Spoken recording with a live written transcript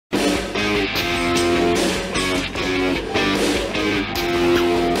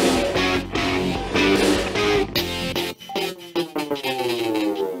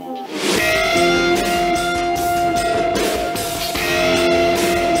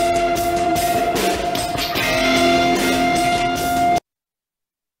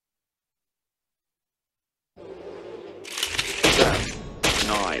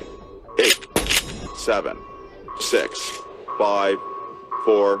7, 6, 5,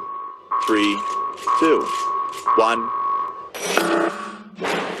 4, 3, 2, 1.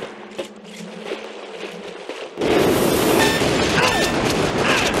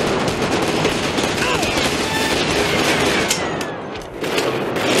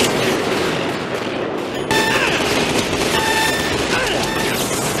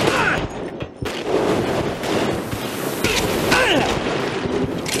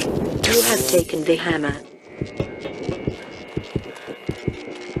 You have taken the hammer.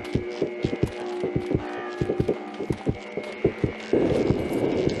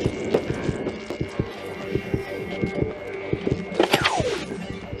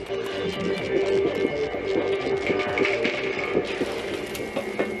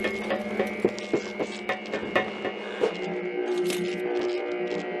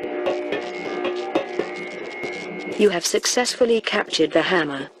 You have successfully captured the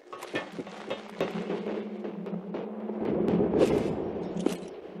hammer.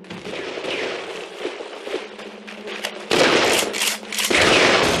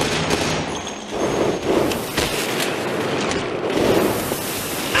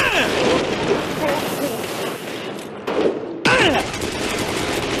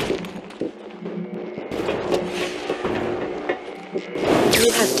 You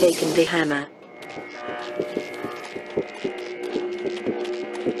have taken the hammer.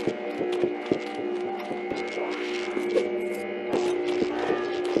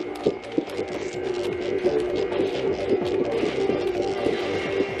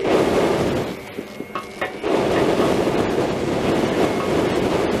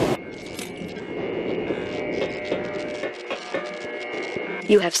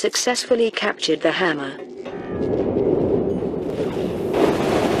 You have successfully captured the hammer.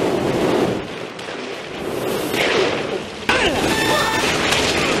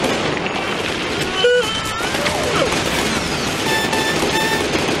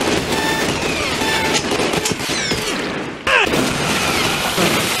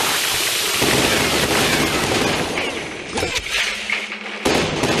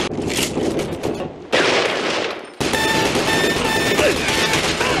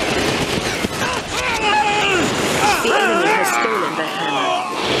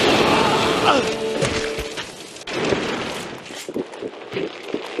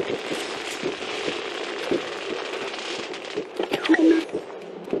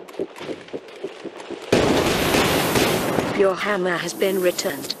 Your hammer has been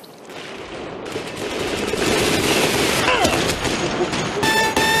returned.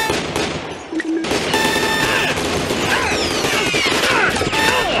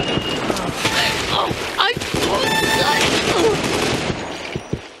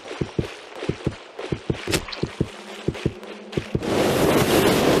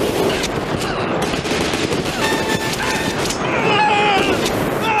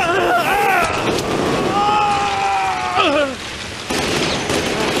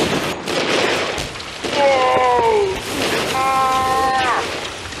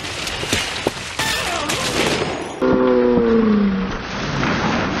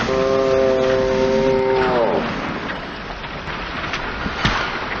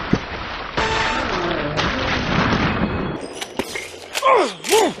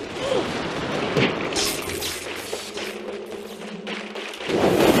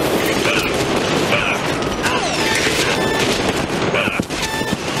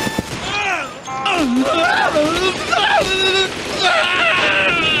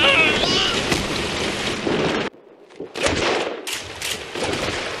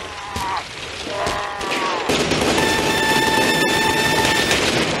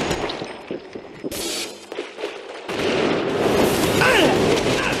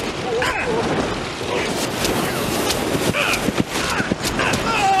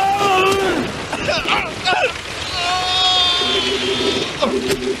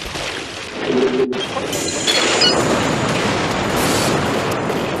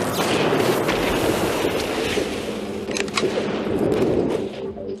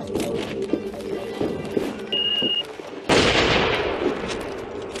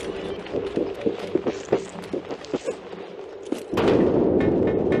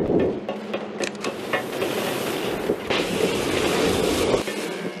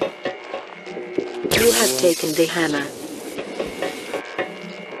 You have taken the hammer.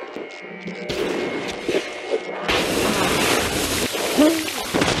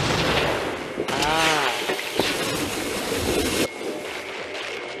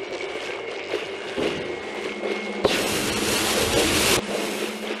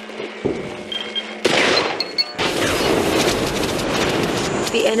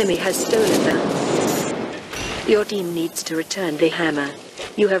 The enemy has stolen them. Your team needs to return the hammer.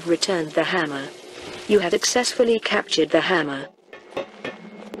 You have returned the hammer. You have successfully captured the hammer.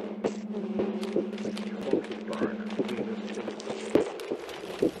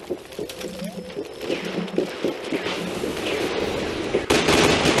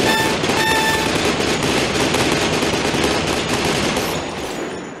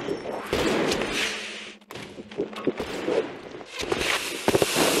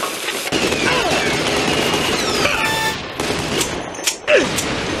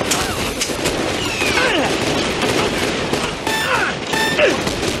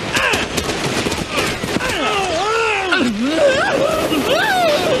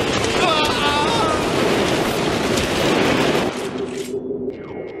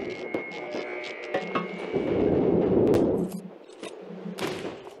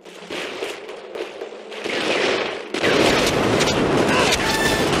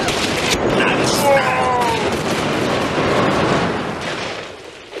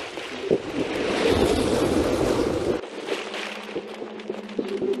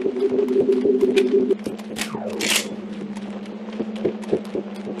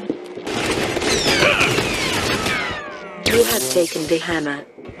 You have taken the hammer.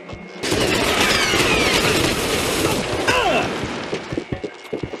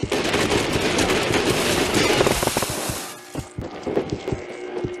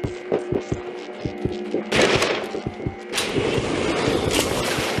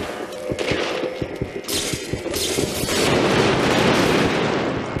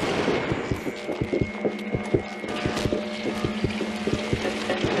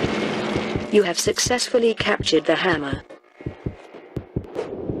 You have successfully captured the hammer.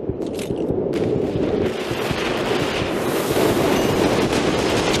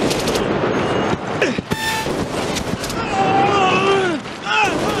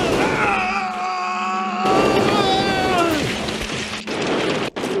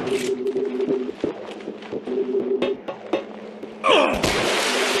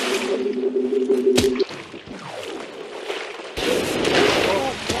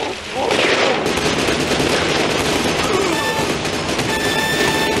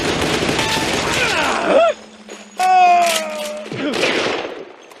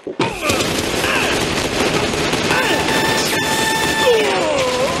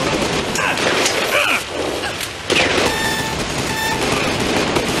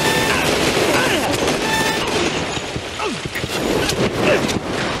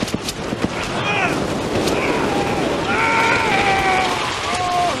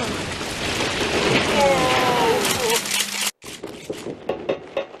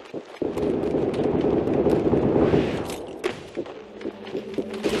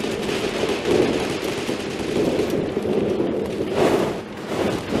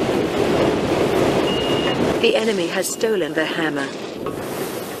 The enemy has stolen the hammer.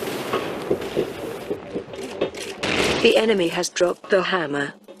 The enemy has dropped the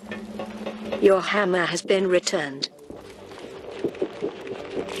hammer. Your hammer has been returned.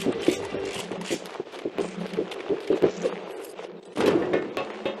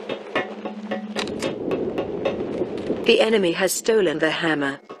 The enemy has stolen the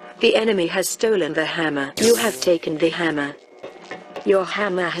hammer. The enemy has stolen the hammer. You have taken the hammer. Your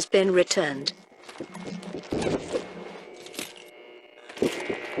hammer has been returned.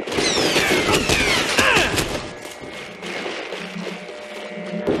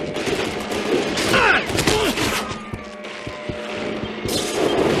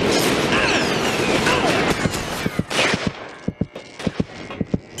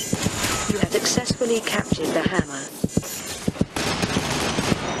 You have successfully captured the hammer.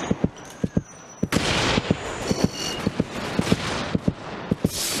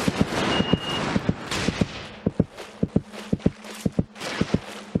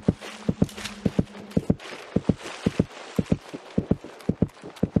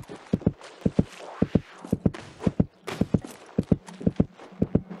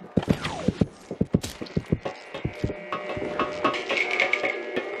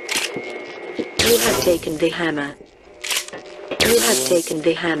 You have taken the hammer. You have taken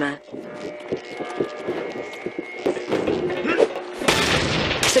the hammer.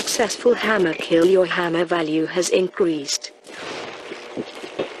 Successful hammer kill. Your hammer value has increased.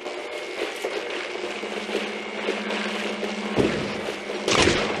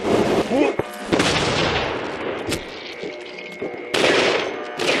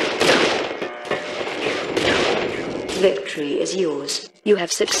 Victory is yours. You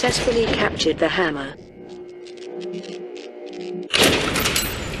have successfully captured the hammer.